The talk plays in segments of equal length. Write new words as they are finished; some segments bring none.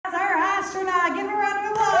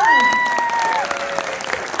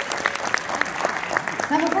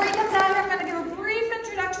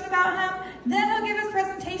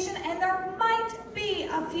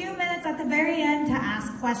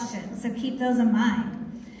questions, so keep those in mind.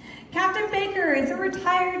 Captain Baker is a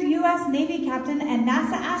retired U.S. Navy captain and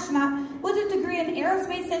NASA astronaut with a degree in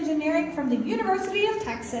aerospace engineering from the University of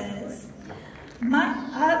Texas. Mike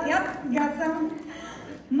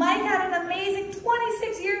had an amazing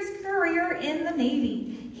 26 years career in the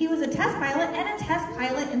Navy. He was a test pilot and a test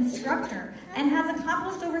pilot instructor and has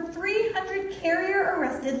accomplished over 300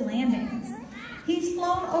 carrier-arrested landings. He's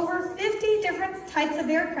flown over 50 different types of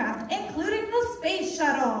aircraft, including the Space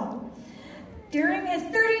Shuttle. During his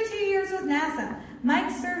 32 years with NASA, Mike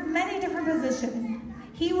served many different positions.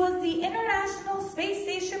 He was the International Space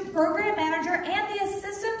Station Program Manager and the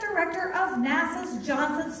Assistant Director of NASA's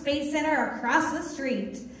Johnson Space Center across the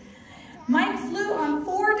street. Mike flew on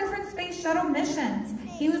 4 different Space Shuttle missions.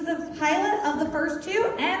 He was the pilot of the first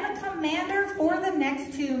 2 and the commander for the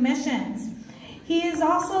next 2 missions. He is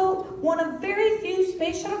also one of very few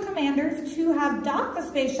Space Shuttle commanders to have docked the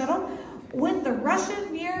Space Shuttle with the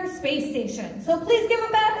Russian Mir space station. So please give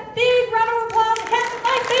him a big round of applause to Captain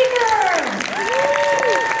Mike Baker.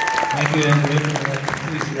 Thank you, Andrew, for that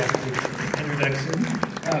enthusiastic introduction.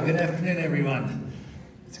 Good afternoon, everyone.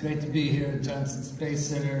 It's great to be here at Johnson Space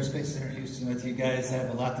Center Houston with you guys. I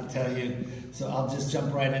have a lot to tell you, so I'll just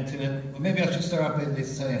jump right into it. Well, maybe I should start off by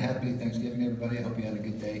saying happy Thanksgiving, everybody. I hope you had a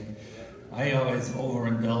good day. I always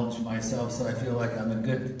overindulge myself, so I feel like I'm a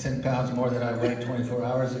good 10 pounds more than I weighed 24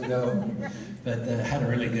 hours ago, but had a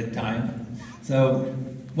really good time. So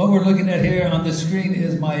what we're looking at here on the screen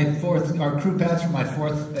is our crew patch for my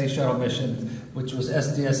 4th Space Shuttle mission, which was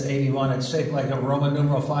SDS-81. It's shaped like a Roman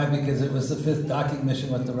numeral 5 because it was the 5th docking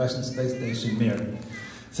mission with the Russian space station Mir.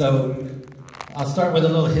 So I'll start with a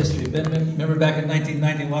little history. Remember back in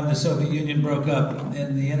 1991, the Soviet Union broke up,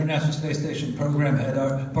 and the International Space Station program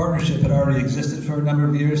partnership had already existed for a number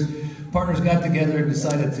of years. Partners got together and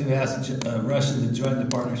decided to ask Russia to join the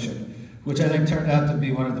partnership, which I think turned out to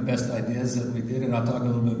be one of the best ideas that we did, and I'll talk a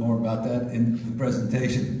little bit more about that in the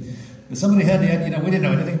presentation. But somebody had the idea, we didn't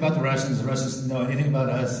know anything about the Russians didn't know anything about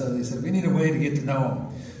us, so they said, we need a way to get to know them.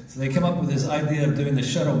 So they came up with this idea of doing the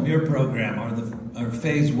Shuttle Mir program, or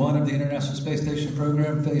phase 1 of the International Space Station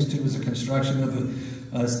program. Phase 2 was the construction of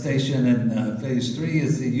the station, and phase 3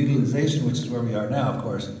 is the utilization, which is where we are now, of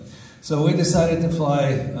course. So we decided to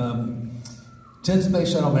fly 10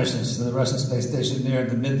 Space Shuttle missions to the Russian space station Mir in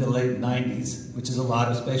the mid to late 90s, which is a lot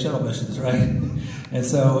of Space Shuttle missions, right? And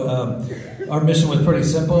so our mission was pretty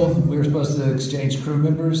simple. We were supposed to exchange crew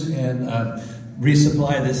members and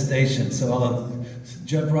resupply this station. So I'll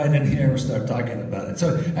jump right in here and start talking about it.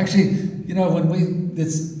 So actually,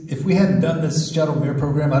 if we hadn't done this Shuttle Mir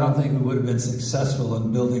program, I don't think we would have been successful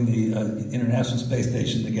in building the International Space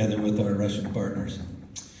Station together with our Russian partners.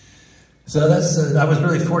 So I was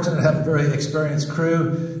really fortunate to have a very experienced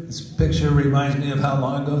crew. This picture reminds me of how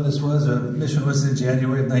long ago this was. The mission was in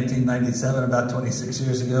January of 1997, about 26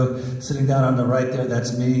 years ago. Sitting down on the right there,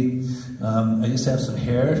 that's me. I used to have some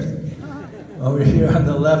hair. Over here on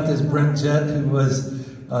the left is Brent Jett, who was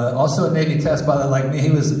also a Navy test pilot like me.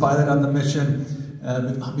 He was the pilot on the mission.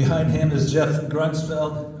 Behind him is John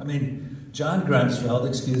Grunsfeld,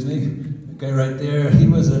 excuse me. Okay, right there. He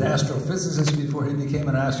was an astrophysicist before he became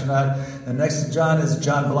an astronaut. And next to John is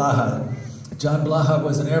John Blaha. John Blaha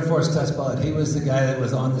was an Air Force test pilot. He was the guy that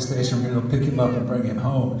was on the station. We're going to pick him up and bring him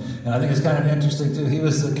home. And I think it's kind of interesting, too. He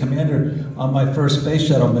was the commander on my first Space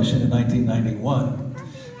Shuttle mission in 1991.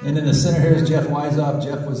 And in the center here is Jeff Weisoff.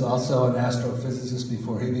 Jeff was also an astrophysicist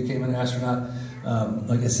before he became an astronaut.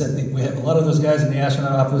 Like I said, we have a lot of those guys in the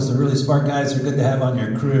astronaut office. They're really smart guys. They're good to have on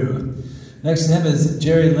your crew. Next to him is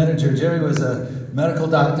Jerry Lineker. Jerry was a medical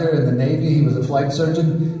doctor in the Navy. He was a flight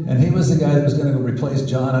surgeon, and he was the guy that was going to replace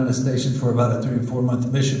John on the station for about a 3 or 4 month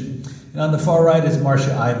mission. And on the far right is Marcia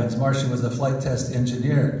Ivins. Marcia was a flight test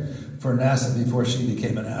engineer for NASA before she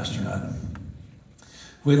became an astronaut.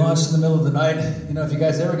 We launched in the middle of the night. If you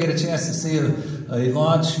guys ever get a chance to see a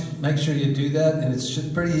launch, make sure you do that. And it's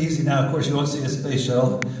pretty easy now. Of course, you won't see a space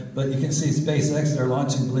shuttle, but you can see SpaceX. They're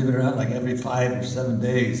launching, believe it or not, like every 5 or 7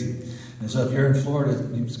 days. And so if you're in Florida,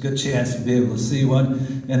 it's a good chance you'll be able to see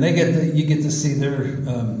one. And you get to see their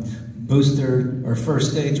booster or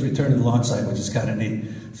first stage return to the launch site, which is kind of neat.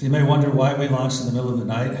 So you may wonder why we launched in the middle of the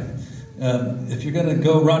night. If you're going to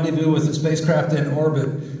go rendezvous with a spacecraft in orbit,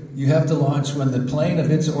 you have to launch when the plane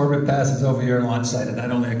of its orbit passes over your launch site. And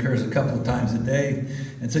that only occurs a couple of times a day.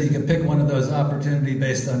 And so you can pick one of those opportunities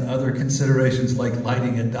based on other considerations like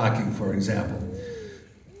lighting and docking, for example.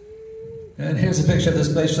 And here's a picture of the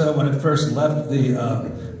space shuttle when it first left the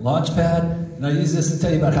launch pad. And I use this to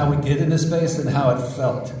tell you about how we get into space and how it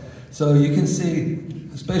felt. So you can see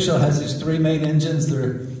the space shuttle has these 3 main engines.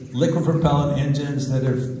 They're liquid propellant engines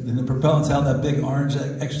and the propellant's held that big orange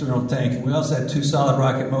external tank. And we also had 2 solid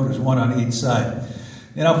rocket motors, 1 on each side.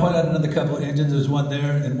 And I'll point out another couple of engines. There's one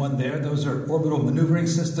there and one there. Those are orbital maneuvering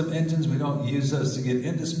system engines. We don't use those to get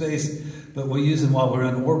into space, but we use them while we're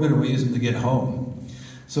in orbit, and we use them to get home.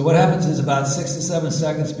 So what happens is about 6 to 7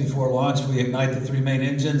 seconds before launch, we ignite the 3 main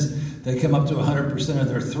engines. They come up to 100% of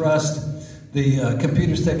their thrust. The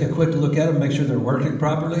computers take a quick look at them, make sure they're working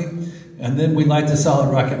properly, and then we light the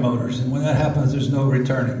solid rocket motors. And when that happens, there's no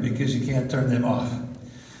returning because you can't turn them off.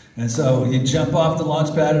 And so you jump off the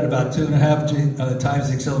launch pad at about 2.5 times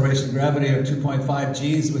the acceleration of gravity, or 2.5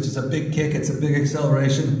 Gs, which is a big kick. It's a big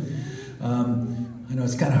acceleration. I know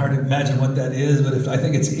it's kind of hard to imagine what that is, but I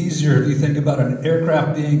think it's easier if you think about an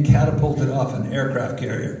aircraft being catapulted off an aircraft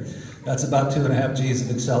carrier. That's about 2.5 Gs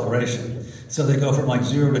of acceleration. So they go from like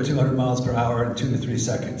 0 to 200 miles per hour in 2 to 3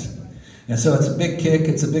 seconds. And so it's a big kick,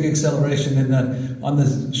 it's a big acceleration. And on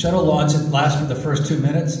the shuttle launch, it lasts for the first 2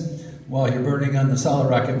 minutes while you're burning on the solid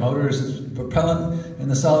rocket motors. The propellant in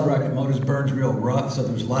the solid rocket motors burns real rough, so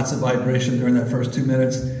there's lots of vibration during that first 2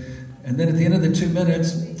 minutes. And then at the end of the 2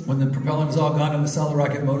 minutes, when the propellant is all gone in the solid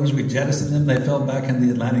rocket motors, we jettison them. They fell back in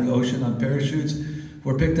the Atlantic Ocean on parachutes.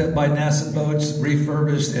 Were picked up by NASA boats,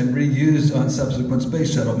 refurbished, and reused on subsequent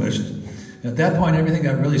space shuttle missions. At that point, everything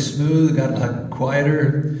got really smooth, got a lot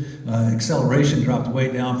quieter. Acceleration dropped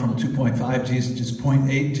way down from 2.5 Gs to just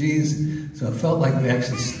 0.8 Gs. So it felt like we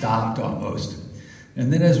actually stopped almost.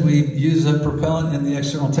 And then as we use the propellant in the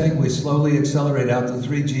external tank, we slowly accelerate out to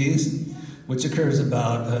 3 Gs, which occurs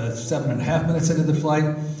about 7.5 minutes into the flight.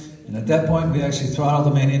 And at that point, we actually throttle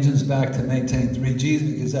the main engines back to maintain 3 Gs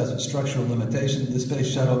because that's a structural limitation of the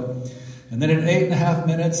space shuttle. And then in 8.5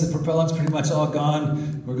 minutes, the propellant's pretty much all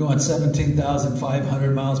gone. We're going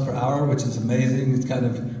 17,500 miles per hour, which is amazing. It's kind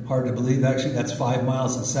of hard to believe, actually. That's 5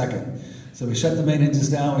 miles a second. So we shut the main engines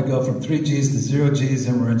down. We go from 3 Gs to 0 Gs,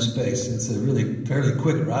 and we're in space. It's a really fairly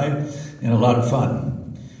quick ride and a lot of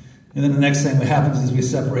fun. And then the next thing that happens is we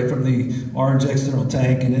separate from the orange external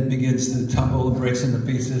tank, and it begins to tumble and breaks into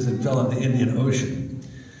pieces and fell in the Indian Ocean.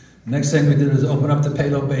 The next thing we did is open up the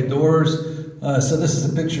payload bay doors. So this is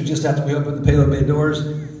a picture just after we opened the payload bay doors.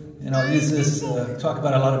 And I'll use this to talk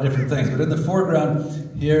about a lot of different things. But in the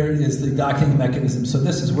foreground here is the docking mechanism. So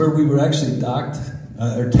this is where we were actually docked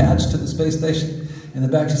or attached to the space station. In the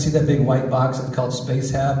back, you see that big white box that's called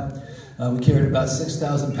Space Hab. We carried about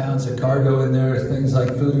 6,000 pounds of cargo in there, things like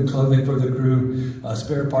food and clothing for the crew,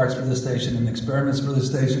 spare parts for the station, and experiments for the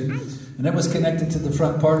station. And that was connected to the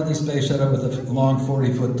front part of the space shuttle with a long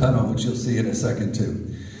 40-foot tunnel, which you'll see in a second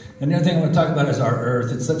too. And the other thing I want to talk about is our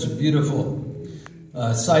Earth. It's such a beautiful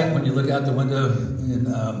sight when you look out the window. And,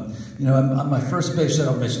 on my first space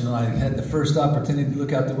shuttle mission, when I had the first opportunity to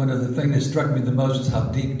look out the window, the thing that struck me the most is how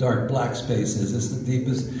deep, dark, black space is. It's the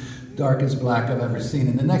deepest, darkest black I've ever seen.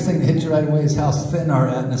 And the next thing that hits you right away is how thin our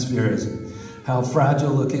atmosphere is, how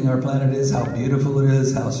fragile looking our planet is, how beautiful it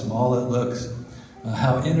is, how small it looks,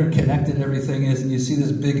 how interconnected everything is. And you see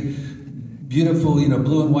this big, beautiful,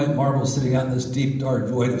 blue and white marble sitting out in this deep, dark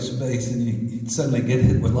void of space, and you suddenly get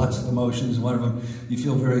hit with lots of emotions. One of them, you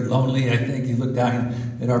feel very lonely, I think. You look down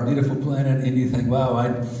at our beautiful planet and you think,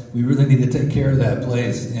 wow, we really need to take care of that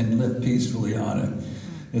place and live peacefully on it.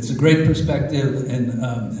 It's a great perspective and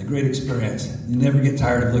a great experience. You never get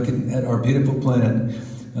tired of looking at our beautiful planet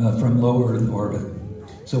from low Earth orbit.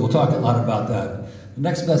 So we'll talk a lot about that. The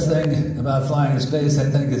next best thing about flying in space, I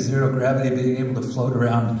think, is zero gravity, being able to float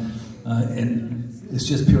around, and it's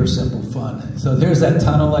just pure, simple fun. So there's that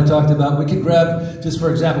tunnel I talked about. We could grab, just for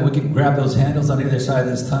example, we could grab those handles on either side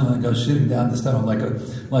of this tunnel and go shooting down this tunnel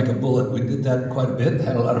like a bullet. We did that quite a bit,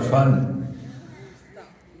 had a lot of fun.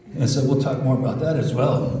 And so we'll talk more about that as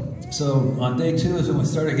well. So on day 2 is when we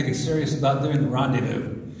started getting serious about doing the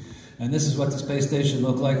rendezvous. And this is what the space station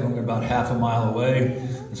looked like when we were about half a mile away.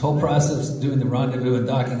 This whole process of doing the rendezvous and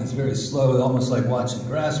docking is very slow, almost like watching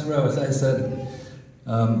grass grow, as I said.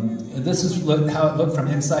 And this is how it looked from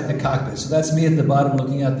inside the cockpit. So that's me at the bottom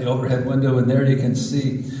looking out the overhead window, and there you can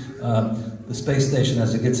see the space station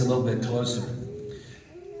as it gets a little bit closer.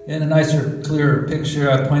 In a nicer, clearer picture,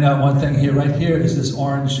 I point out one thing here. Right here is this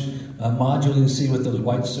orange module you see with those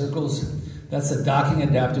white circles. That's a docking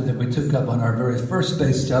adapter that we took up on our very first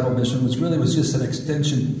space shuttle mission, which really was just an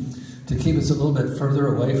extension to keep us a little bit further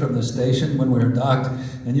away from the station when we were docked,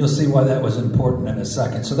 and you'll see why that was important in a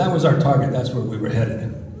second. So that was our target. That's where we were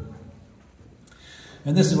headed.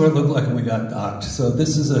 And this is what it looked like when we got docked. So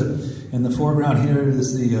this is in the foreground here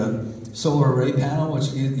is the solar array panel,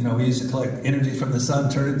 which we used to collect energy from the sun,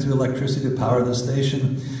 turn it into electricity to power the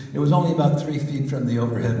station. It was only about 3 feet from the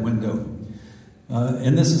overhead window.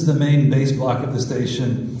 And this is the main base block of the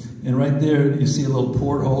station. And right there, you see a little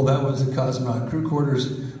porthole. That was the cosmonaut crew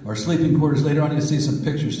quarters, or sleeping quarters. Later on, you see some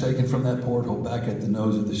pictures taken from that porthole back at the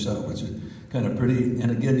nose of the shuttle, which is kind of pretty.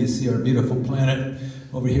 And again, you see our beautiful planet.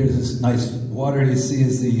 Over here is this nice water you see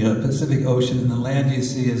is the Pacific Ocean, and the land you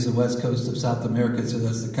see is the west coast of South America. So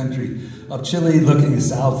that's the country of Chile looking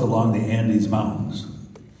south along the Andes Mountains.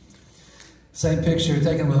 Same picture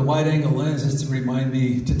taken with a wide-angle lens, just to remind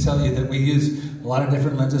me to tell you that we use a lot of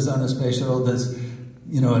different lenses on the space shuttle. There's,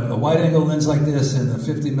 you know, a wide-angle lens like this and a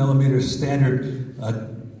 50mm standard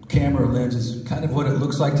camera lens is kind of what it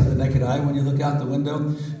looks like to the naked eye when you look out the window.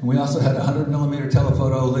 And we also had a 100mm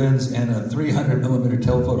telephoto lens and a 300mm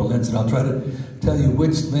telephoto lens, and I'll try to tell you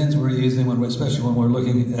which lens we're using, especially when we're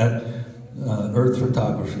looking at Earth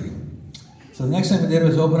photography. So the next thing we did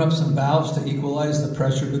was open up some valves to equalize the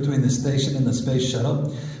pressure between the station and the space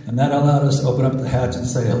shuttle, and that allowed us to open up the hatch and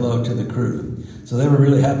say hello to the crew. So they were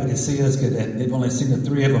really happy to see us, and they've only seen the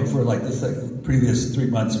three of them for like the previous 3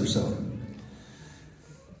 months or so.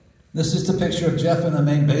 This is just a picture of Jeff in the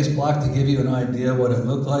main base block to give you an idea of what it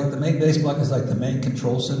looked like. The main base block is like the main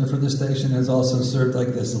control center for the station. It's also served like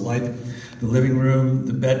this, the living room,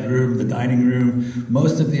 the bedroom, the dining room.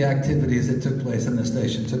 Most of the activities that took place in the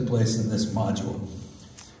station took place in this module.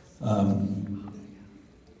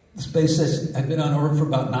 The space station had been on orbit for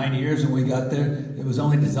about 9 years when we got there. It was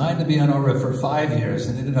only designed to be on orbit for 5 years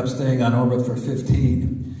and ended up staying on orbit for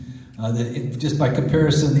 15. Just by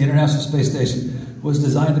comparison, the International Space Station was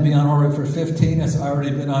designed to be on orbit for 15. It's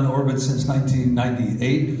already been on orbit since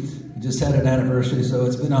 1998. We just had an anniversary, so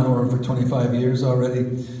it's been on orbit for 25 years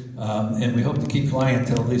already. And we hope to keep flying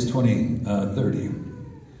until at least 2030.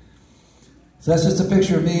 So that's just a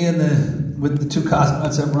picture of me with the two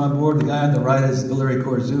cosmonauts that were on board. The guy on the right is Valery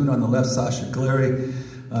Korzun, on the left, Sasha Clary.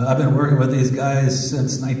 I've been working with these guys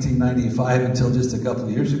since 1995 until just a couple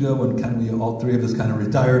of years ago when all three of us kind of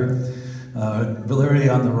retired. Valery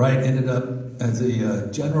on the right ended up as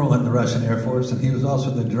a general in the Russian Air Force, and he was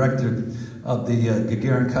also the director of the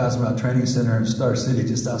Gagarin Cosmonaut Training Center in Star City,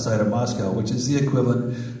 just outside of Moscow, which is the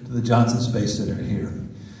equivalent to the Johnson Space Center here.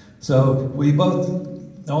 So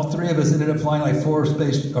all three of us ended up flying like 4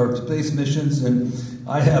 space missions, and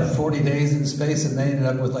I have 40 days in space, and they ended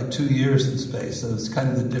up with like 2 years in space. So it's kind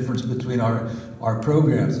of the difference between our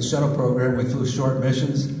programs. The shuttle program, we flew short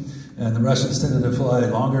missions, and the Russians tended to fly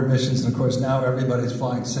longer missions, and of course now everybody's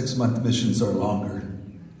flying 6-month missions or longer.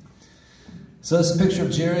 So this is a picture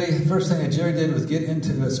of Jerry. The first thing that Jerry did was get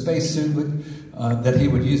into a spacesuit that he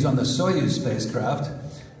would use on the Soyuz spacecraft.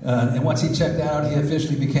 And once he checked out, he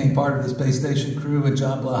officially became part of the space station crew, and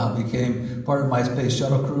John Blaha became part of my space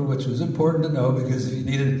shuttle crew, which was important to know because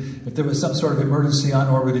if there was some sort of emergency on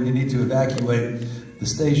orbit and you need to evacuate the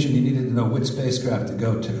station, you needed to know which spacecraft to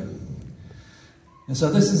go to. And so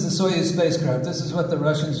this is the Soyuz spacecraft. This is what the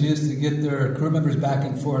Russians used to get their crew members back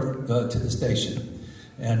and forth to the station.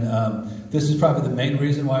 And this is probably the main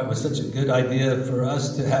reason why it was such a good idea for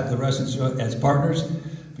us to have the Russians as partners,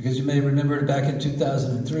 because you may remember back in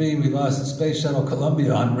 2003, we lost the Space Shuttle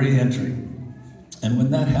Columbia on re-entry. And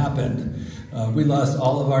when that happened, we lost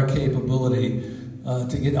all of our capability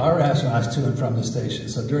to get our astronauts to and from the station.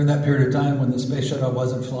 So during that period of time when the Space Shuttle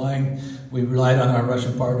wasn't flying, we relied on our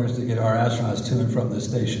Russian partners to get our astronauts to and from the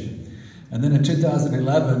station. And then in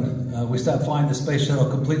 2011, we stopped flying the Space Shuttle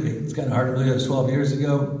completely. It's kind of hard to believe it was 12 years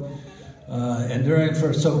ago.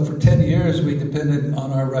 For 10 years, we depended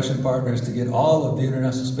on our Russian partners to get all of the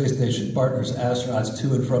International Space Station partners' astronauts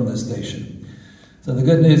to and from the station. So the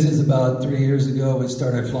good news is about 3 years ago, we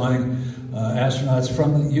started flying astronauts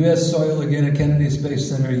from the U.S. soil again at Kennedy Space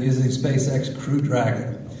Center using SpaceX Crew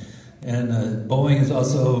Dragon. And Boeing is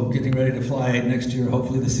also getting ready to fly next year,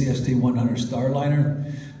 hopefully the CST-100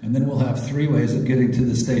 Starliner. And then we'll have 3 ways of getting to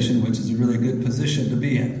the station, which is a really good position to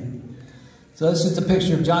be in. So that's just a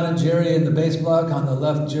picture of John and Jerry in the base block. On the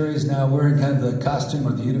left, Jerry's now wearing kind of the costume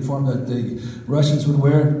or the uniform that the Russians would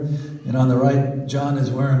wear. And on the right, John is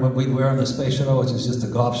wearing what we'd wear on the space shuttle, which is just a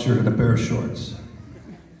golf shirt and a pair of shorts.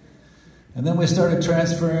 And then we started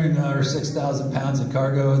transferring our 6,000 pounds of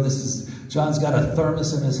cargo. John's got a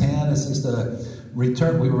thermos in his hand. This is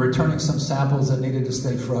we were returning some samples that needed to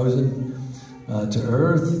stay frozen to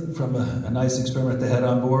Earth from a nice experiment they had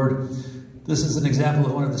on board. This is an example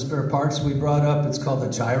of one of the spare parts we brought up. It's called a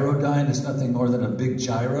gyrodyne. It's nothing more than a big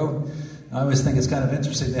gyro. I always think it's kind of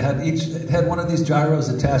interesting. It had one of these gyros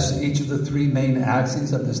attached to each of the 3 main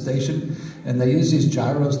axes of the station, and they use these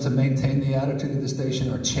gyros to maintain the attitude of the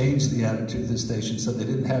station or change the attitude of the station so they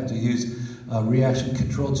didn't have to use reaction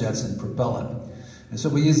control jets and propellant. And so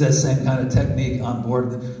we use that same kind of technique on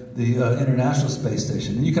board the International Space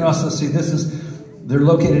Station. And you can also see this is They're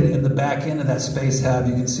located in the back end of that space hab.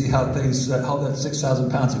 You can see how that 6,000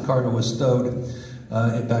 pounds of cargo was stowed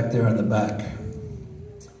back there in the back.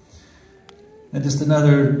 And just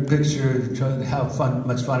another picture showing how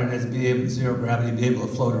much fun it is to be able, zero gravity, be able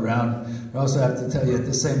to float around. I also have to tell you, at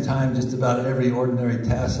the same time, just about every ordinary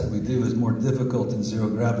task that we do is more difficult in zero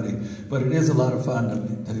gravity. But it is a lot of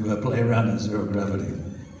fun to play around in zero gravity.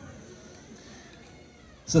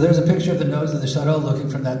 So there's a picture of the nose of the shuttle looking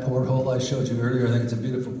from that porthole I showed you earlier. I think it's a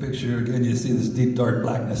beautiful picture. Again, you see this deep, dark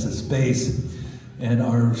blackness of space and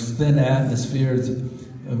our thin atmosphere.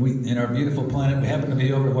 In our beautiful planet, we happen to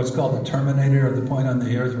be over what's called the terminator, or the point on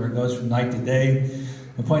the Earth where it goes from night to day.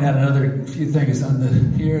 I'll point out another few things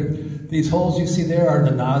on here. These holes you see there are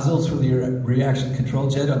the nozzles for the reaction control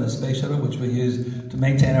jet on the space shuttle, which we use to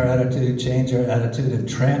maintain our attitude, change our attitude, and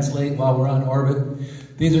translate while we're on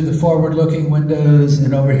orbit. These are the forward-looking windows,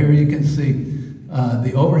 and over here you can see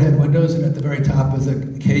the overhead windows, and at the very top is a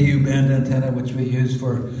KU band antenna, which we use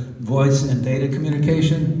for voice and data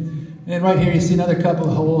communication. And right here you see another couple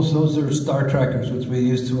of holes. Those are star trackers, which we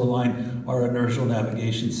use to align our inertial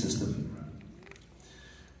navigation system.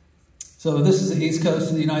 So this is the east coast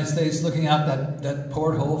of the United States. Looking out that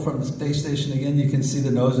porthole from the space station, again, you can see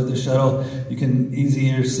the nose of the shuttle. You can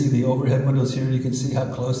easier see the overhead windows here. You can see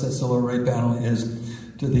how close that solar array panel is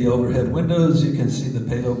to the overhead windows. You can see the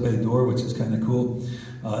payload bay door, which is kind of cool.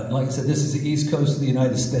 Like I said, this is the east coast of the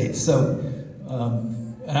United States. So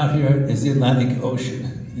out here is the Atlantic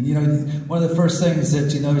Ocean. And you know, one of the first things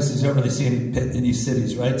that you notice is you don't really see any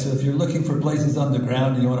cities, right? So if you're looking for places on the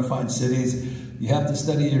ground and you want to find cities, you have to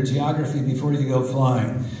study your geography before you go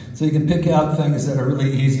flying. So you can pick out things that are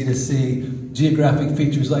really easy to see. Geographic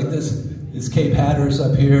features like this is Cape Hatteras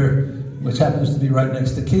up here, which happens to be right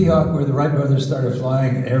next to Keokuk, where the Wright brothers started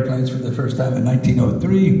flying airplanes for the first time in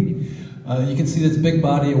 1903. You can see this big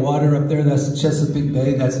body of water up there. That's Chesapeake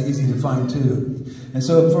Bay. That's easy to find too. And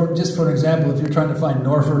so just for an example, if you're trying to find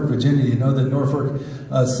Norfolk, Virginia, you know that Norfolk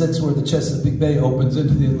sits where the Chesapeake Bay opens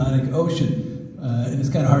into the Atlantic Ocean. And it's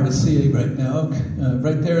kind of hard to see right now.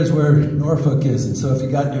 Right there is where Norfolk is. And so if you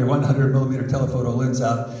got your 100 millimeter telephoto lens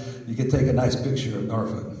out, you could take a nice picture of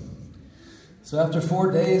Norfolk. So after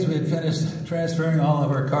 4 days, we had finished transferring all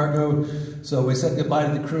of our cargo. So we said goodbye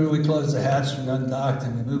to the crew. We closed the hatch, we undocked,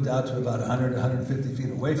 and we moved out to about 100 to 150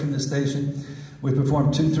 feet away from the station. We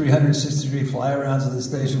performed 2 360-degree fly-arounds of the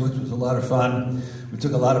station, which was a lot of fun. We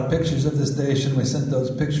took a lot of pictures of the station. We sent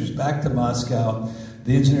those pictures back to Moscow.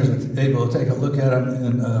 The engineers were able to take a look at them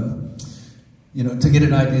and, you know, to get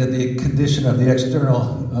an idea of the condition of the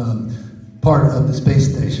external part of the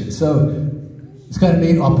space station. So it's kind of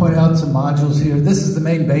neat. I'll point out some modules here. This is the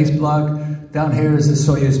main base block. Down here is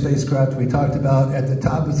the Soyuz spacecraft we talked about. At the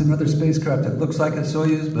top is another spacecraft that looks like a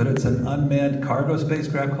Soyuz, but it's an unmanned cargo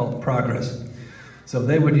spacecraft called Progress. So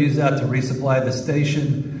they would use that to resupply the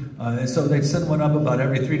station. And so they'd send one up about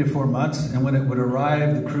every 3 to 4 months. And when it would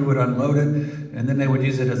arrive, the crew would unload it, and then they would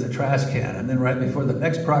use it as a trash can. And then right before the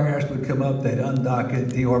next Progress would come up, they'd undock it,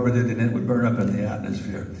 deorbit it, and it would burn up in the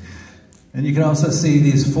atmosphere. And you can also see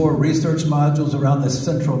these 4 research modules around this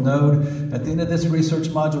central node. At the end of this research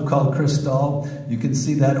module called Crystal, you can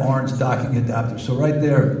see that orange docking adapter. So right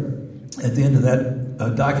there, at the end of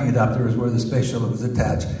that docking adapter is where the space shuttle was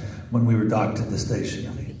attached when we were docked to the station.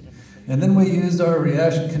 And then we used our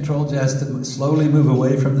reaction control jets to slowly move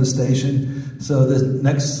away from the station. So the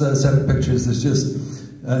next set of pictures is just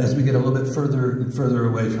as we get a little bit further and further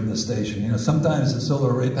away from the station. You know, sometimes the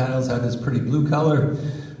solar array panels have this pretty blue color.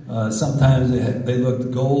 Sometimes they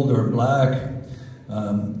looked gold or black.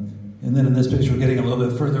 And then in this picture, we're getting a little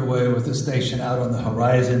bit further away with the station out on the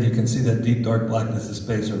horizon. You can see that deep, dark blackness of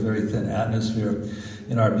space, or very thin atmosphere,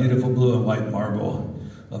 in our beautiful blue and white marble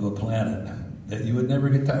of a planet that you would never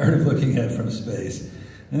get tired of looking at from space.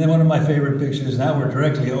 And then one of my favorite pictures, now we're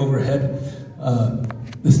directly overhead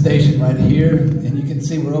the station right here, and you can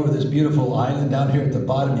see we're over this beautiful island down here at the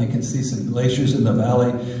bottom. You can see some glaciers in the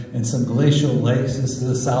valley and some glacial lakes. This is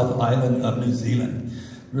the South Island of New Zealand.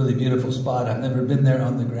 Really beautiful spot. I've never been there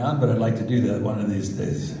on the ground, but I'd like to do that one of these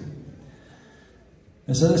days.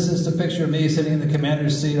 And so this is a picture of me sitting in the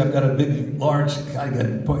commander's seat. I've got a big, large, I got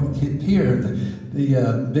to point here,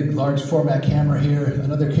 the big, large format camera here,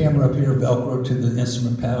 another camera up here, Velcro to the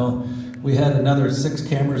instrument panel. We had another 6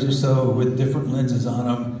 cameras or so with different lenses on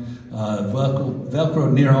them,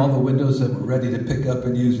 Velcro near all the windows that were ready to pick up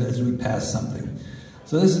and use as we pass something.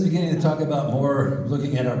 So this is beginning to talk about more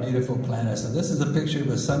looking at our beautiful planet. So this is a picture of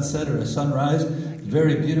a sunset or a sunrise.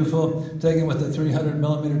 Very beautiful, taken with a 300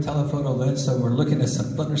 millimeter telephoto lens. So we're looking at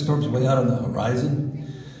some thunderstorms way out on the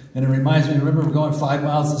horizon. And it reminds me, remember we're going 5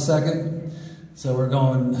 miles a second? So we're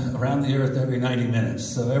going around the Earth every 90 minutes.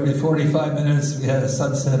 So every 45 minutes we have a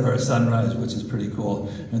sunset or a sunrise, which is pretty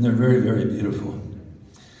cool. And they're very, very beautiful.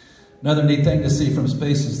 Another neat thing to see from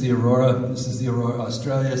space is the aurora. This is the aurora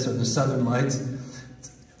Australis, or the southern lights.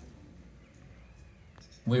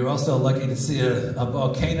 We were also lucky to see a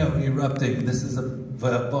volcano erupting. This is a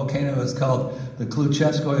volcano. It's called the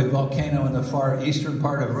Kluchevskoye volcano in the far eastern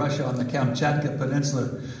part of Russia on the Kamchatka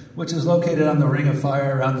Peninsula, which is located on the Ring of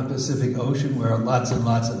Fire around the Pacific Ocean, where lots and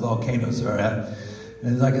lots of volcanoes are at.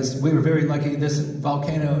 And we were very lucky. This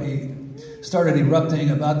volcano started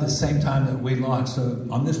erupting about the same time that we launched. So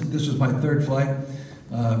on this was my third flight.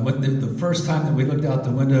 The first time that we looked out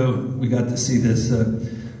the window, we got to see this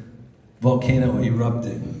volcano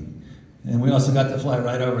erupting. And we also got to fly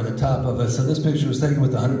right over the top of it. So this picture was taken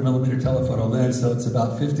with a 100mm telephoto lens, so it's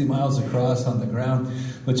about 50 miles across on the ground.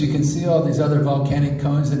 But you can see all these other volcanic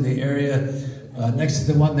cones in the area. Next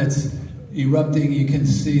to the one that's erupting, you can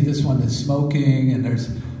see this one that's smoking, and there's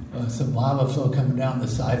some lava flow coming down the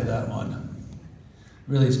side of that one.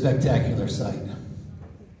 Really spectacular sight.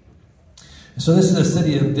 So this is the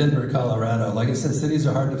city of Denver, Colorado. Like I said, cities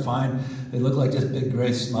are hard to find. They look like just big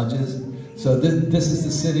gray smudges. So this is the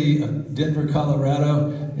city of Denver,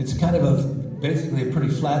 Colorado. It's kind of basically a pretty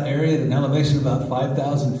flat area at an elevation of about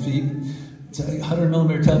 5,000 feet. It's a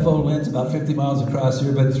 100mm telephoto lens, about 50 miles across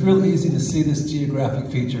here, but it's real easy to see this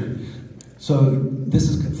geographic feature. So this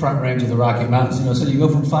is the front range of the Rocky Mountains. So you go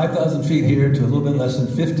from 5,000 feet here to a little bit less than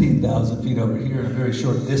 15,000 feet over here in a very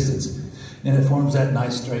short distance. And it forms that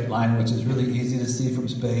nice straight line, which is really easy to see from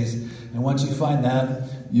space. And once you find that,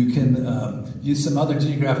 you can use some other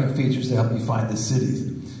geographic features to help you find the cities.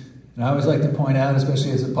 And I always like to point out,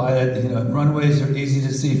 especially as a pilot, runways are easy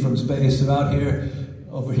to see from space. So out here,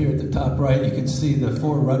 over here at the top right, you can see the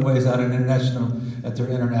 4 runways out at their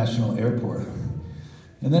international airport.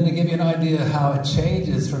 And then to give you an idea how it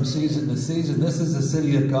changes from season to season, this is the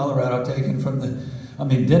city of Colorado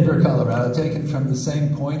Denver, Colorado, taken from the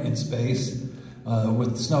same point in space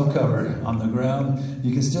with snow cover on the ground.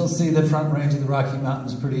 You can still see the front range of the Rocky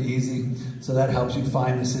Mountains pretty easy, so that helps you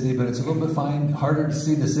find the city, but it's a little bit harder to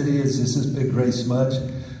see the city. It's just this big gray smudge.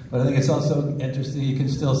 But I think it's also interesting, you can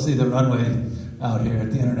still see the runway out here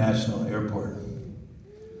at the international airport.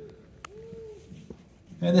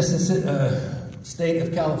 And this is state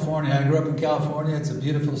of California. I grew up in California. It's a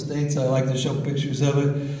beautiful state, so I like to show pictures of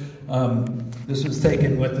it. This was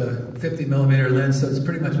taken with a 50mm lens, so it's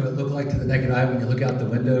pretty much what it looked like to the naked eye when you look out the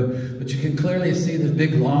window. But you can clearly see the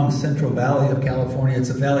big, long Central Valley of California. It's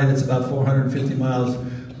a valley that's about 450 miles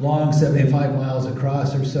long, 75 miles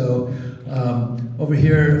across or so. Over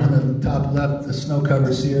here on the top left, the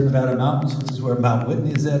snow-covered Sierra Nevada Mountains, which is where Mount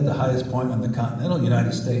Whitney is at, the highest point on the continental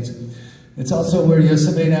United States. It's also where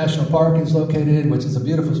Yosemite National Park is located, which is a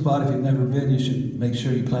beautiful spot. If you've never been, you should make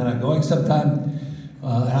sure you plan on going sometime.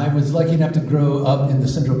 And I was lucky enough to grow up in the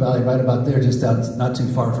Central Valley, right about there, just not too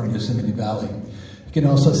far from Yosemite Valley. You can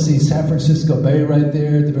also see San Francisco Bay right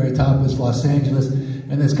there. At the very top is Los Angeles.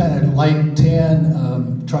 And this kind of light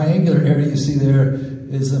tan triangular area you see there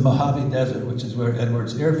is the Mojave Desert, which is where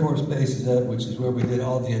Edwards Air Force Base is at, which is where we did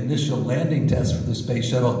all the initial landing tests for the space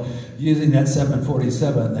shuttle using that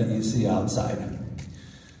 747 that you see outside.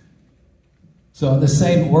 So on the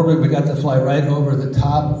same orbit, we got to fly right over the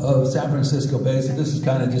top of San Francisco Bay. So this is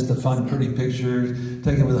kind of just a fun, pretty picture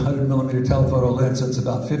taken with a 100mm telephoto lens. So it's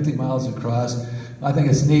about 50 miles across. I think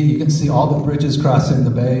it's neat. You can see all the bridges crossing the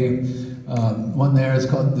bay. One there is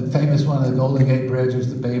called the famous one, the Golden Gate Bridge.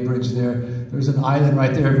 There's the Bay Bridge there. There's an island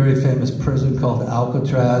right there, a very famous prison called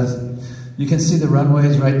Alcatraz. You can see the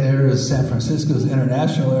runways right there is San Francisco's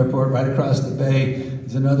International Airport. Right across the bay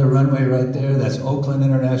is another runway right there. That's Oakland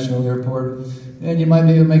International Airport. And you might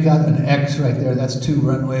be able to make out an X right there. That's 2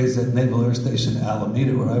 runways at Naval Air Station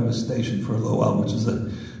Alameda, where I was stationed for a little while, which is a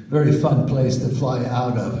very fun place to fly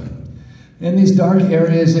out of. In these dark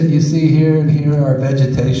areas that you see here and here are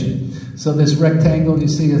vegetation. So this rectangle you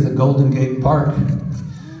see is the Golden Gate Park.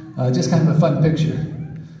 Just kind of a fun picture.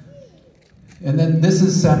 And then this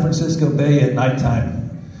is San Francisco Bay at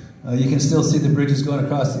nighttime. You can still see the bridges going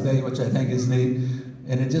across the bay, which I think is neat.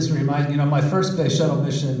 And it just reminds, my first space shuttle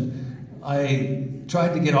mission, I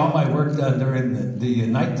tried to get all my work done during the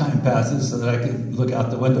nighttime passes so that I could look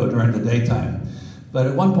out the window during the daytime. But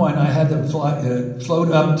at one point I had to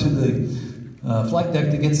float up to the flight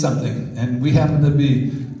deck to get something. And we happened to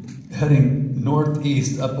be heading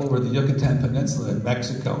northeast up over the Yucatan Peninsula in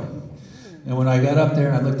Mexico. And when I got up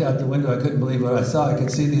there and I looked out the window, I couldn't believe what I saw. I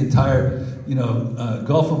could see the entire,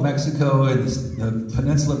 Gulf of Mexico and the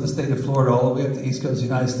peninsula of the state of Florida all the way up the east coast of the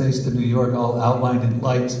United States to New York, all outlined in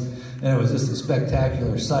lights. And it was just a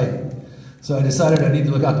spectacular sight. So I decided I need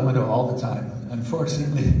to look out the window all the time.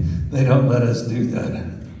 Unfortunately, they don't let us do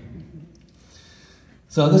that.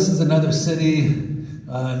 So this is another city.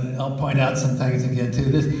 I'll point out some things again too.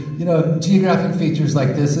 This, geographic features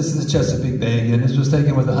like this is the Chesapeake Bay, and this was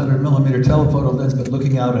taken with a 100mm telephoto lens, but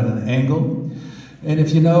looking out at an angle. And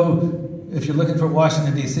if you're looking for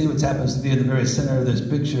Washington D.C., which happens to be in the very center of this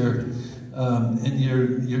picture, and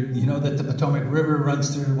you know that the Potomac River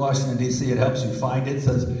runs through Washington D.C. It helps you find it. It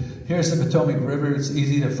says, here's the Potomac River. It's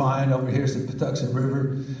easy to find. Over here's the Patuxent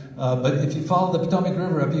River. But if you follow the Potomac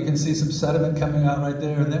River up, you can see some sediment coming out right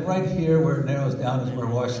there. And then right here, where it narrows down, is where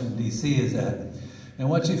Washington D.C. is at. And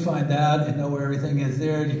once you find that and know where everything is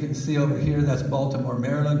there, you can see over here, that's Baltimore,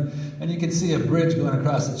 Maryland. And you can see a bridge going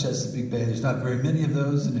across the Chesapeake Bay. There's not very many of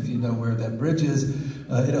those, and if you know where that bridge is,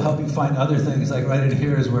 it'll help you find other things. Like right in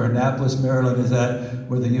here is where Annapolis, Maryland is at,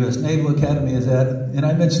 where the U.S. Naval Academy is at. And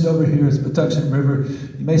I mentioned over here is Patuxent River.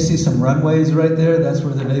 You may see some runways right there. That's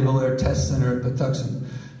where the Naval Air Test Center at Patuxent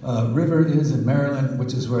River is in Maryland,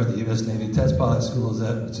 which is where the U.S. Navy Test Pilot School is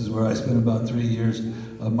at, which is where I spent about 3 years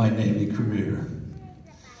of my Navy career.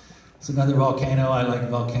 It's another volcano. I like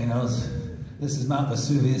volcanoes. This is Mount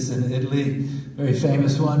Vesuvius in Italy, very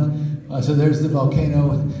famous one. So there's the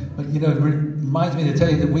volcano. But it reminds me to tell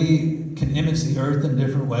you that we can image the Earth in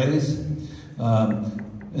different ways.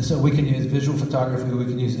 And so we can use visual photography, we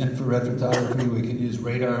can use infrared photography, we can use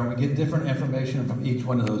radar, and we get different information from each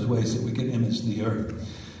one of those ways that we can image the Earth.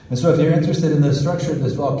 And so if you're interested in the structure of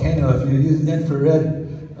this volcano, if you use infrared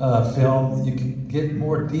film, you can get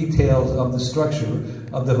more details of the structure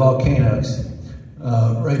of the volcanoes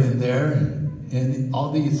right in there. And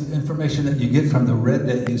all these information that you get from the red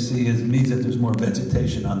that you see means that there's more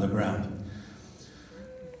vegetation on the ground.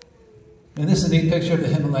 And this is a neat picture of the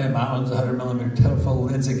Himalaya Mountains, 100mm telephoto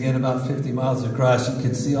lens, again about 50 miles across. You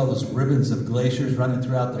can see all those ribbons of glaciers running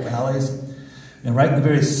throughout the valleys. And right in the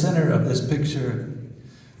very center of this picture,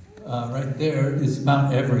 right there, is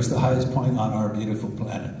Mount Everest, the highest point on our beautiful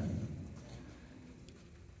planet.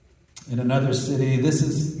 In another city, this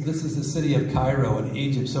is the city of Cairo in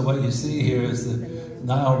Egypt. So what you see here is the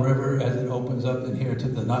Nile River as it opens up in here to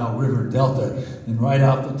the Nile River Delta. And right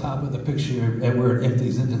off the top of the picture, where it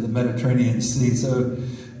empties into the Mediterranean Sea. So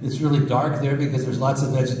it's really dark there because there's lots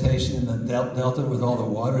of vegetation in the delta with all the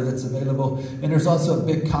water that's available. And there's also a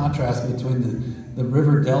big contrast between the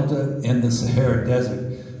river delta and the Sahara Desert.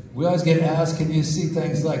 We always get asked, can you see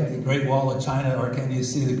things like the Great Wall of China, or can you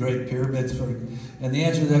see the Great Pyramids? And the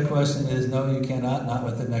answer to that question is no, you cannot, not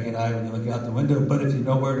with the naked eye when you look out the window. But if you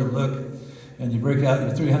know where to look and you break out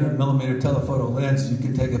your 300mm telephoto lens, you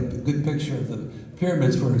can take a good picture of the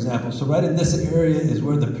pyramids, for example. So right in this area is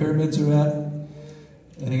where the pyramids are at.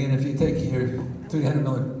 And again, if you take your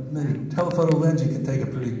 300mm telephoto lens, you can take a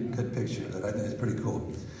pretty good picture of it. I think it's pretty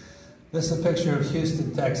cool. This is a picture of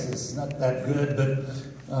Houston, Texas. Not that good, but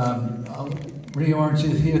I'll reorient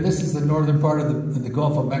it here. This is the northern part of the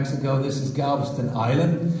Gulf of Mexico. This is Galveston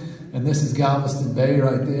Island, and this is Galveston Bay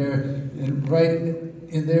right there. And right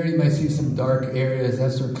in there, you may see some dark areas.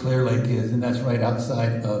 That's where Clear Lake is, and that's right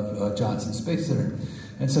outside of Johnson Space Center.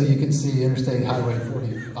 And so you can see Interstate Highway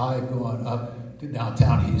 45 going up to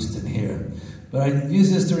downtown Houston here. But I use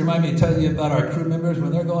this to remind me to tell you about our crew members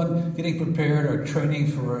when they're getting prepared or training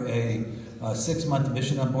for a 6-month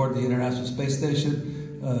mission on board the International Space Station.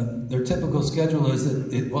 Their typical schedule is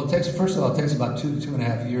that first of all, it takes about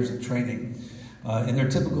 2.5 years of training. And their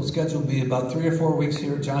typical schedule will be about 3 or 4 weeks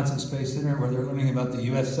here at Johnson Space Center, where they're learning about the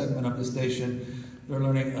U.S. segment of the station. They're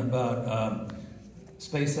learning about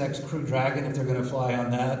SpaceX Crew Dragon, if they're going to fly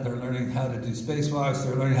on that. They're learning how to do spacewalks.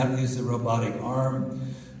 They're learning how to use the robotic arm.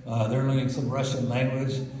 They're learning some Russian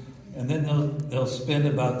language. And then they'll spend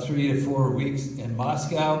about 3 to 4 weeks in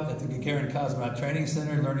Moscow at the Gagarin Cosmonaut Training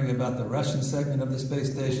Center learning about the Russian segment of the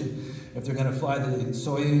space station. If they're going to fly the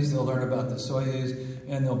Soyuz, they'll learn about the Soyuz,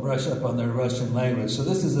 and they'll brush up on their Russian language. So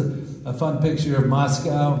this is a fun picture of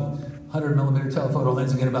Moscow, 100mm telephoto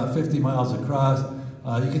lens, again about 50 miles across.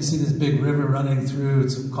 You can see this big river running through.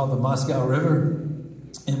 It's called the Moscow River.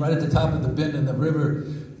 And right at the top of the bend in the river,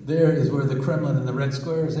 there is where the Kremlin and the Red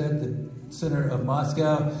Square is at, the center of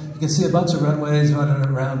Moscow. You can see a bunch of runways running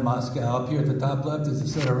around Moscow. Up here at the top left is the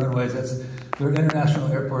set of runways. That's their international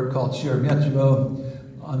airport called Sheremetyevo.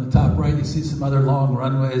 On the top right, you see some other long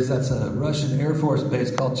runways. That's a Russian Air Force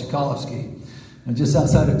base called Chikalovsky. And just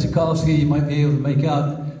outside of Chikalovsky, you might be able to make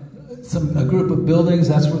out a group of buildings.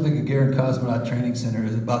 That's where the Gagarin Cosmonaut Training Center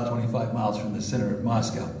is, about 25 miles from the center of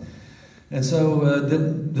Moscow. And so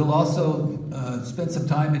they'll also spend some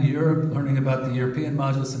time in Europe learning about the European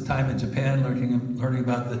module, some time in Japan learning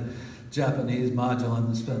about Japanese module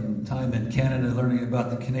and spend time in Canada learning about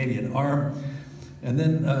the Canadian arm. And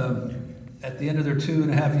then at the end of their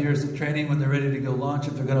 2.5 years of training, when they're ready to go launch,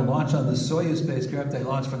 if they're going to launch on the Soyuz spacecraft, they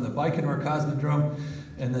launch from the Baikonur Cosmodrome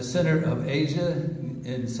in the center of Asia,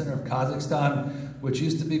 in the center of Kazakhstan, which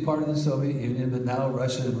used to be part of the Soviet Union, but now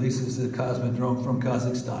Russia leases the Cosmodrome from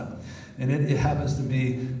Kazakhstan. And it happens to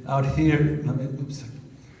be out here.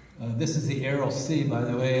 This is the Aral Sea, by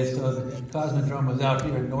the way, so the Cosmodrome was out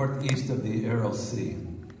here northeast of the Aral Sea.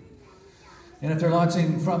 And if they're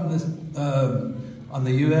launching from this, on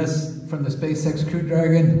the U.S., from the SpaceX Crew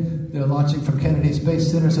Dragon, they're launching from Kennedy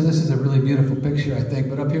Space Center, so this is a really beautiful picture, I think.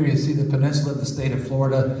 But up here you see the peninsula of the state of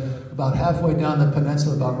Florida. About halfway down the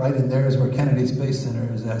peninsula, about right in there, is where Kennedy Space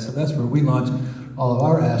Center is at. So that's where we launch all of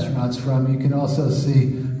our astronauts from. You can also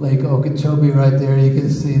see Lake Okeechobee right there. You can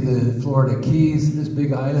see the Florida Keys, this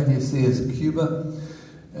big island you see is Cuba.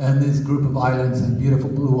 And this group of islands and beautiful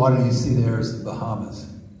blue water you see there is the Bahamas.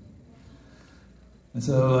 And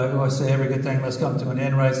so I always say every good thing must come to an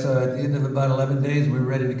end, right? So at the end of about 11 days, we were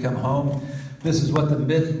ready to come home. This is what the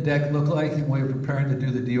mid-deck looked like, and we were preparing to do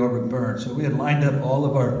the deorbit burn. So we had lined up all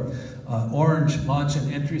of our orange launch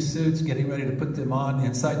and entry suits, getting ready to put them on.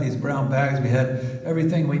 Inside these brown bags, we had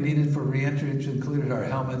everything we needed for re-entry, which included our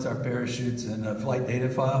helmets, our parachutes, and a flight data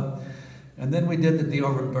file. And then we did the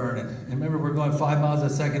deorbit burn. And remember, we're going 5 miles a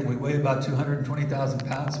second. We weigh about 220,000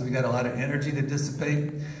 pounds, so we got a lot of energy to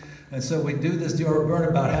dissipate. And so we do this deorbit burn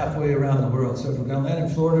about halfway around the world. So if we're going to land in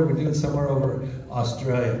Florida, we're doing somewhere over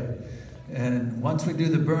Australia. And once we do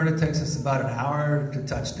the burn, it takes us about an hour to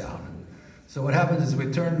touchdown. So what happens is we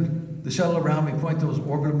turn the shuttle around, we point those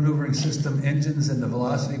orbital maneuvering system engines in the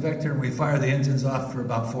velocity vector, and we fire the engines off for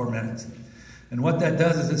about 4 minutes. And what that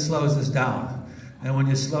does is it slows us down. And when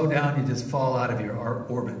you slow down, you just fall out of your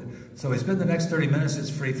orbit. So we spend the next 30 minutes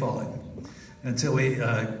just free falling until we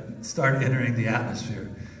start entering the atmosphere.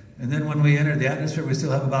 And then when we enter the atmosphere, we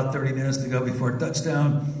still have about 30 minutes to go before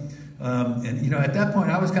touchdown. And you know, at that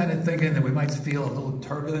point, I was kind of thinking that we might feel a little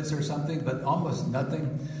turbulence or something, but almost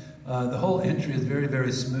nothing. The whole entry is very,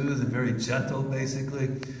 very smooth and very gentle, basically.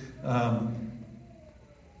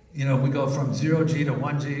 You know, we go from 0G to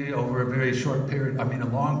 1G over a very short period, I mean a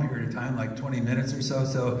long period of time, like 20 minutes or so.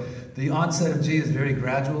 So the onset of G is very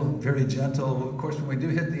gradual, very gentle. Of course, when we do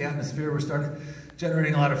hit the atmosphere, we're starting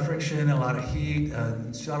generating a lot of friction, a lot of heat.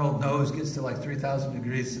 Shuttle nose gets to like 3,000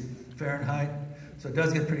 degrees Fahrenheit. So it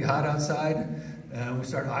does get pretty hot outside. We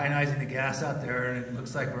start ionizing the gas out there, and it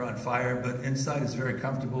looks like we're on fire, but inside it's very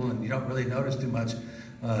comfortable, and you don't really notice too much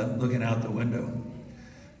looking out the window,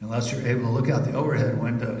 unless you're able to look out the overhead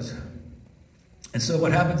windows. And so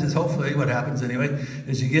what happens is, hopefully what happens anyway,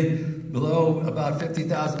 is you get below about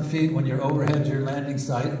 50,000 feet when you're overhead your landing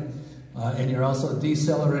site, and you're also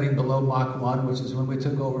decelerating below Mach 1, which is when we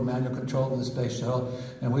took over manual control of the space shuttle.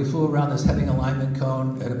 And we flew around this heading alignment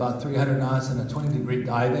cone at about 300 knots and a 20-degree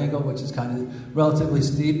dive angle, which is kind of relatively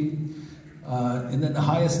steep. And then the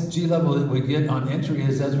highest G level that we get on entry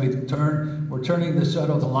is as we're turning the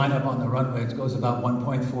shuttle to line up on the runway. It goes about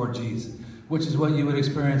 1.4 Gs, which is what you would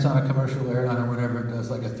experience on a commercial airliner whenever it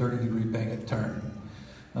does like a 30-degree bank turn.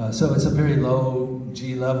 So it's a very low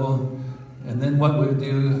G level. And then what we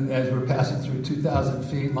do as we're passing through 2,000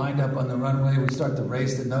 feet lined up on the runway, we start to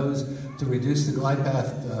raise the nose to reduce the glide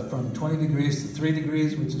path from 20 degrees to 3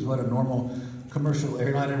 degrees, which is what a normal commercial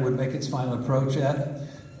airliner would make its final approach at.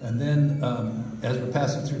 And then as we're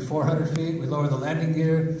passing through 400 feet, we lower the landing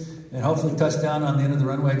gear and hopefully touch down on the end of the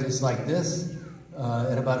runway just like this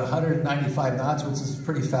at about 195 knots, which is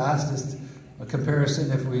pretty fast. Just a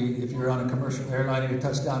comparison, if you're on a commercial airliner, you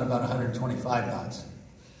touch down about 125 knots.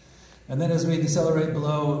 And then as we decelerate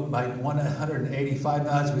below by 185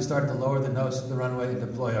 knots, we start to lower the nose of the runway and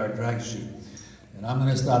deploy our drag chute. And I'm going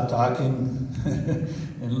to stop talking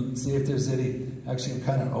and see if there's any, actually I'm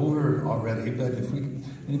kind of over already, but if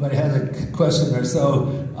anybody has a question or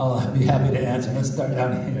so, I'll be happy to answer. Let's start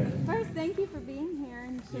down here. First, thank you for being here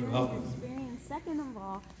and sharing your experience. Second of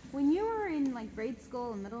all, when you were in like grade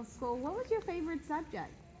school and middle school, what was your favorite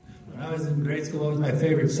subject? When I was in grade school, what was my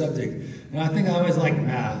favorite subject? And I think I always liked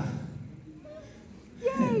math.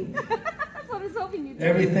 Yay! That's what I was hoping you'd do.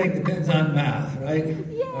 Everything depends on math, right?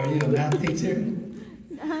 Yay. Are you a math teacher?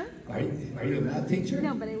 Uh-huh. Are you a math teacher?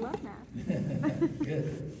 No, but I love math.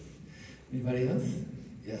 Good. Anybody else?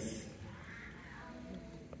 Yes.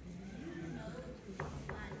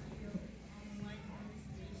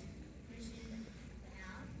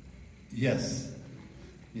 Yes.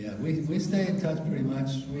 Yeah, we stay in touch pretty much.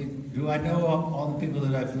 I know all the people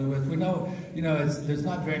that I flew with. We know, there's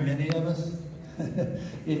not very many of us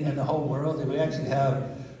in the whole world. We actually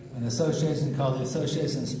have an association called the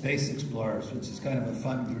Association of Space Explorers, which is kind of a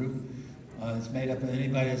fun group. It's made up of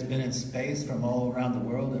anybody that's been in space from all around the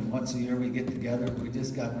world, and once a year we get together. We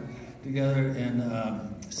just got together in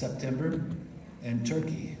September in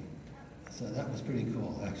Turkey, so that was pretty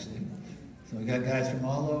cool, actually. So we got guys from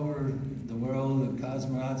all over the world, the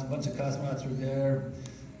cosmonauts, a bunch of cosmonauts were there,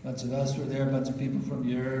 a bunch of us were there, a bunch of people from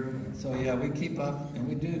Europe. So yeah, we keep up, and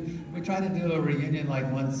we try to do a reunion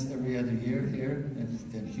like once every other year here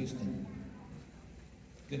in Houston.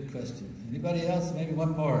 Good question. Anybody else? Maybe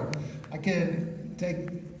one more. I can take,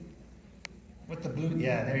 what the blue,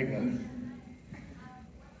 yeah, there you go.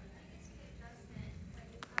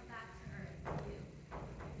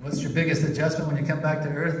 What's your biggest adjustment when you come back to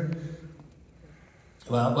Earth?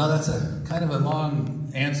 Well, that's a kind of a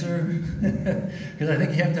long answer, because I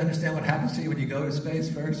think you have to understand what happens to you when you go to space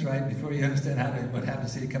first, right? Before you understand what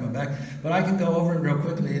happens to you coming back. But I can go over it real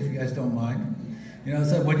quickly if you guys don't mind. You know,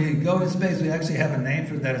 so when you go to space, we actually have a name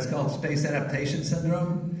for that. It's called space adaptation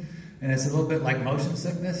syndrome, and it's a little bit like motion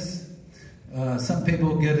sickness. Some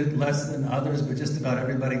people get it less than others, but just about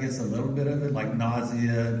everybody gets a little bit of it, like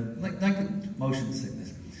nausea, like motion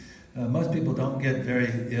sickness. Most people don't get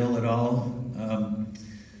very ill at all.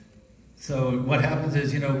 So what happens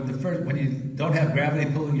is, you know, when you don't have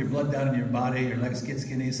gravity pulling your blood down in your body, your legs get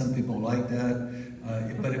skinny. Some people like that.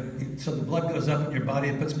 So the blood goes up in your body.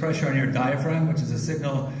 It puts pressure on your diaphragm, which is a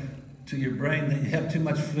signal to your brain that you have too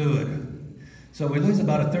much fluid. So we lose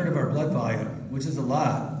about 1/3 of our blood volume, which is a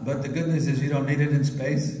lot. But the good news is you don't need it in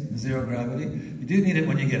space, zero gravity. You do need it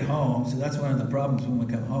when you get home. So that's one of the problems when we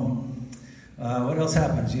come home. What else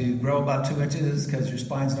happens? You grow about 2 inches because your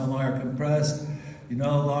spine's no longer compressed. You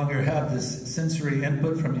no longer have this sensory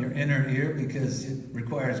input from your inner ear because it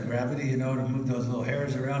requires gravity, you know, to move those little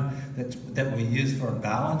hairs around that we use for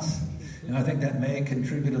balance. And I think that may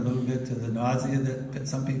contribute a little bit to the nausea that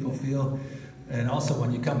some people feel. And also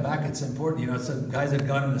when you come back, it's important, you know, some guys have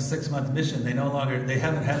gone on a 6-month mission, they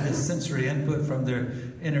haven't had this sensory input from their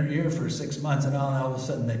inner ear for 6 months, and all of a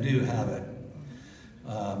sudden they do have it.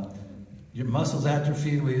 Your muscles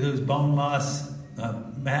atrophy, we lose bone mass.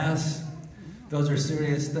 Those are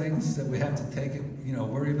serious things that we have to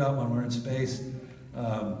worry about when we're in space.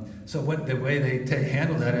 So the way they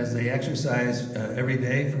handle that is they exercise every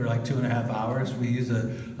day for like 2.5 hours. We use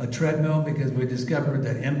a treadmill because we discovered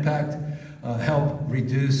that impact help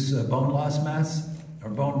reduce bone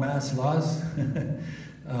mass loss.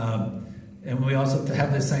 And we also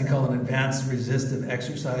have this thing called an advanced resistive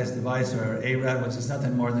exercise device, or ARAD, which is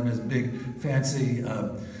nothing more than this big fancy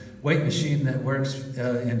weight machine that works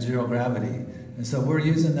in zero gravity. And so we're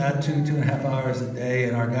using that 2.5 hours a day,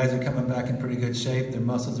 and our guys are coming back in pretty good shape. Their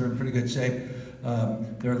muscles are in pretty good shape.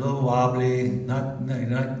 They're a little wobbly, not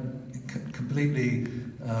completely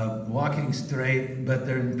walking straight, but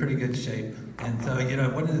they're in pretty good shape. And so, you know,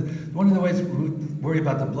 one of the ways we worry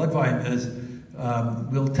about the blood volume is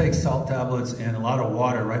we'll take salt tablets and a lot of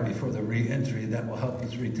water right before the re-entry. That will help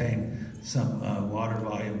us retain some water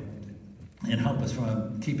volume and help us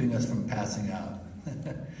from keeping us from passing out.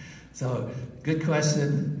 So, good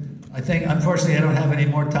question. I think, unfortunately, I don't have any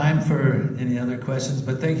more time for any other questions,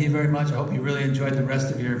 but thank you very much. I hope you really enjoyed the rest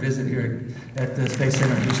of your visit here at the Space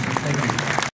Center in Houston. Thank you.